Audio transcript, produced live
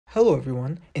Hello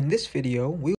everyone, in this video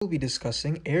we will be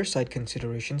discussing airside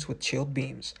considerations with chilled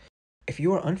beams. If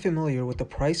you are unfamiliar with the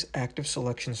Price Active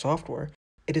Selection software,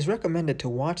 it is recommended to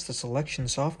watch the selection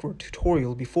software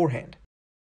tutorial beforehand.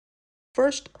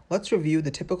 First, let's review the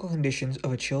typical conditions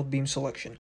of a chilled beam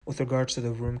selection with regards to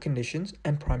the room conditions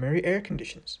and primary air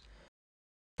conditions.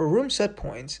 For room set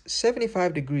points,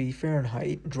 75°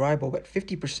 Fahrenheit dry bulb at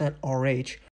 50%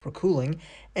 RH for cooling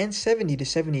and 70 to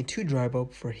 72 dry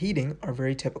bulb for heating are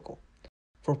very typical.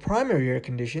 For primary air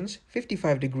conditions,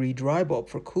 55° dry bulb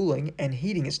for cooling and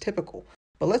heating is typical,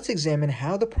 but let's examine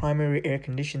how the primary air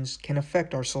conditions can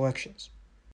affect our selections.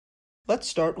 Let's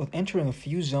start with entering a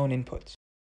few zone inputs.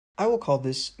 I will call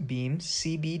this beam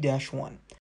CB-1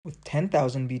 with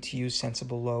 10,000 BTUs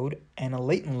sensible load and a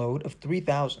latent load of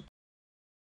 3,000.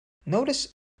 Notice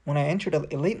when I entered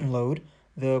a latent load,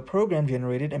 the program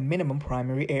generated a minimum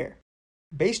primary air.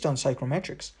 Based on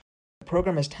psychrometrics, the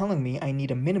program is telling me I need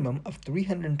a minimum of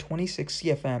 326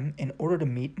 CFM in order to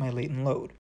meet my latent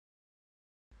load.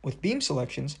 With beam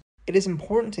selections, it is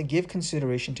important to give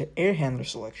consideration to air handler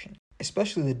selection,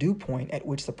 especially the dew point at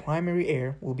which the primary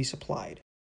air will be supplied.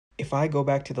 If I go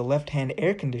back to the left-hand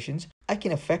air conditions, I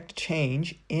can affect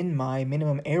change in my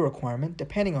minimum air requirement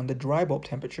depending on the dry bulb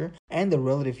temperature and the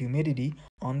relative humidity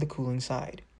on the cooling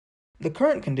side. The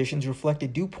current conditions reflect a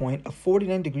dew point of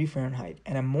 49° Fahrenheit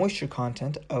and a moisture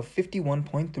content of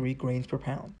 51.3 grains per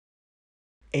pound.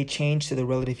 A change to the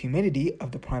relative humidity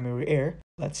of the primary air,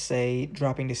 let's say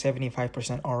dropping to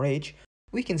 75% RH,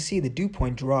 we can see the dew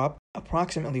point drop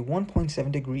approximately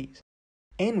 1.7 degrees,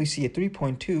 and we see a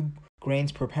 3.2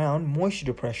 grains per pound moisture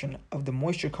depression of the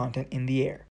moisture content in the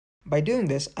air. By doing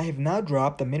this, I have now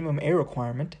dropped the minimum air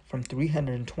requirement from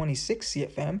 326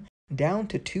 CFM down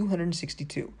to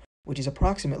 262, which is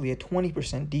approximately a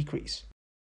 20% decrease.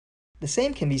 The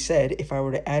same can be said if I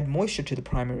were to add moisture to the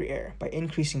primary air by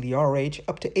increasing the RH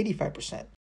up to 85%.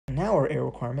 Now our air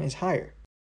requirement is higher.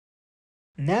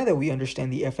 Now that we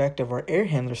understand the effect of our air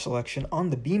handler selection on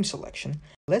the beam selection,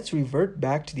 let's revert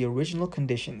back to the original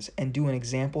conditions and do an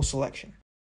example selection.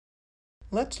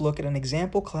 Let's look at an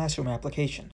example classroom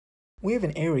application. We have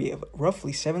an area of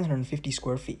roughly 750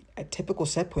 square feet at typical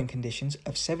set point conditions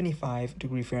of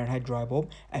 75° Fahrenheit dry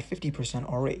bulb at 50%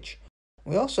 RH.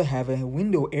 We also have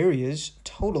window areas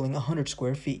totaling 100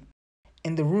 square feet.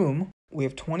 In the room, we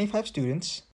have 25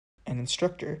 students, an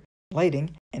instructor,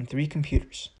 lighting, and 3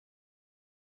 computers.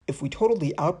 If we total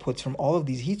the outputs from all of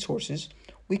these heat sources,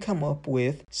 we come up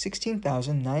with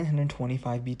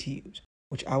 16,925 BTUs,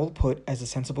 which I will put as a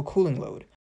sensible cooling load,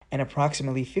 and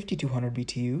approximately 5,200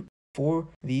 BTU for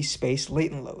the space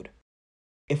latent load.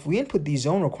 If we input these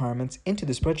zone requirements into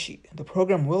the spreadsheet, the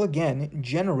program will again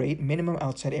generate minimum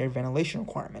outside air ventilation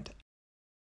requirement,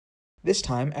 this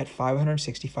time at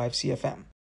 565 CFM.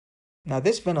 Now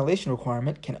this ventilation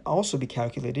requirement can also be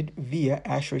calculated via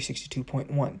ASHRAE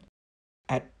 62.1.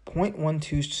 At 0.12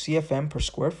 CFM per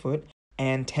square foot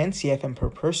and 10 CFM per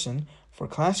person for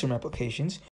classroom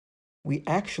applications, we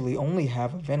actually only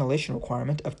have a ventilation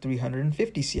requirement of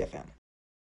 350 CFM.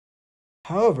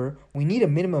 However, we need a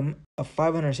minimum of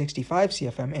 565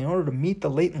 CFM in order to meet the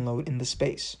latent load in the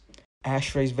space.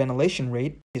 ASHRAE's ventilation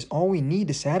rate is all we need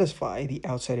to satisfy the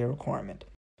outside air requirement.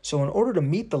 So in order to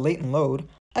meet the latent load,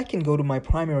 I can go to my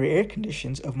primary air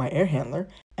conditions of my air handler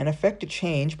and affect a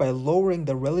change by lowering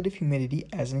the relative humidity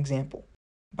as an example.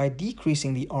 By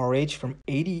decreasing the RH from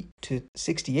 80 to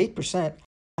 68%,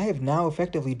 I have now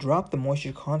effectively dropped the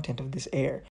moisture content of this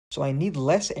air, so I need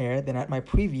less air than at my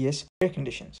previous air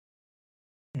conditions.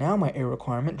 Now my air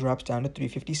requirement drops down to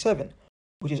 357,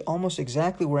 which is almost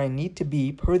exactly where I need to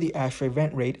be per the ASHRAE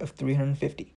vent rate of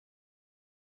 350.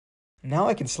 Now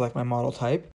I can select my model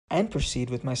type and proceed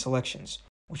with my selections,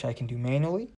 which I can do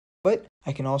manually, but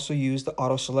I can also use the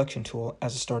auto selection tool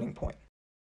as a starting point.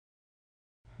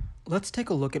 Let's take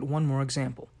a look at one more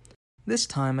example. This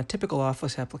time a typical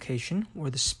office application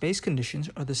where the space conditions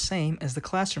are the same as the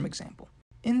classroom example.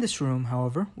 In this room,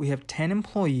 however, we have 10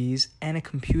 employees and a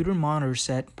computer monitor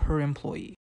set per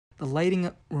employee. The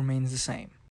lighting remains the same.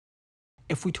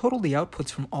 If we total the outputs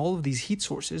from all of these heat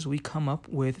sources, we come up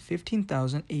with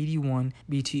 15,081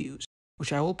 BTUs,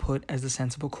 which I will put as the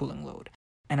sensible cooling load,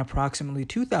 and approximately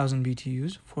 2,000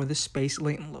 BTUs for the space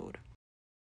latent load.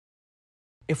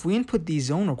 If we input these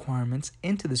zone requirements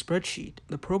into the spreadsheet,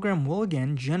 the program will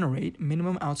again generate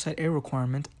minimum outside air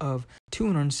requirement of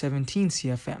 217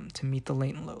 CFM to meet the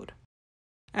latent load.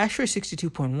 ASHRAE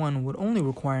 62.1 would only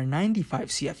require 95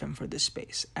 CFM for this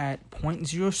space at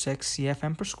 0.06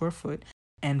 CFM per square foot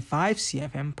and 5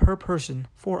 CFM per person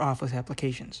for office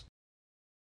applications.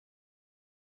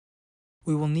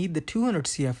 we will need the 200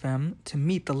 CFM to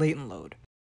meet the latent load.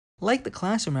 Like the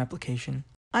classroom application,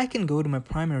 I can go to my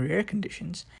primary air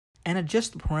conditions and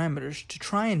adjust the parameters to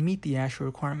try and meet the ASHRAE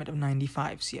requirement of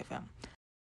 95 CFM.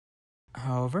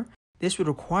 However, this would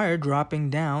require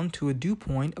dropping down to a dew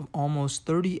point of almost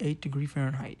 38 degrees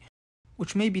Fahrenheit,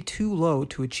 which may be too low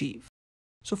to achieve.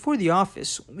 So for the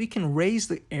office, we can raise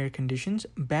the air conditions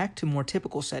back to more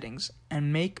typical settings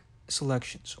and make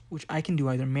selections, which I can do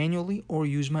either manually or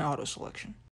use my auto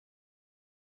selection.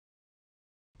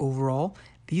 Overall,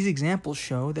 these examples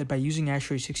show that by using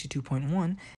ASHRAE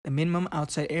 62.1, the minimum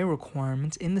outside air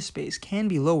requirements in the space can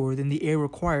be lower than the air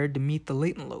required to meet the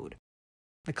latent load.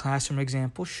 The classroom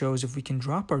example shows if we can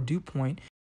drop our dew point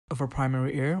of our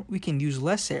primary air, we can use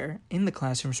less air in the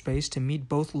classroom space to meet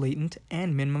both latent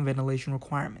and minimum ventilation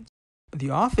requirements. The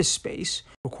office space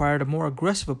required a more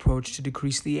aggressive approach to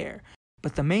decrease the air,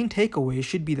 but the main takeaway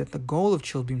should be that the goal of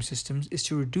chilled beam systems is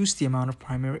to reduce the amount of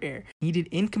primary air needed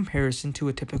in comparison to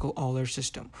a typical all-air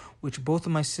system, which both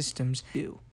of my systems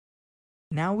do.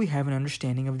 Now we have an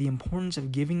understanding of the importance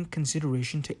of giving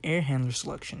consideration to air handler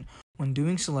selection when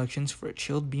doing selections for a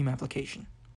chilled beam application.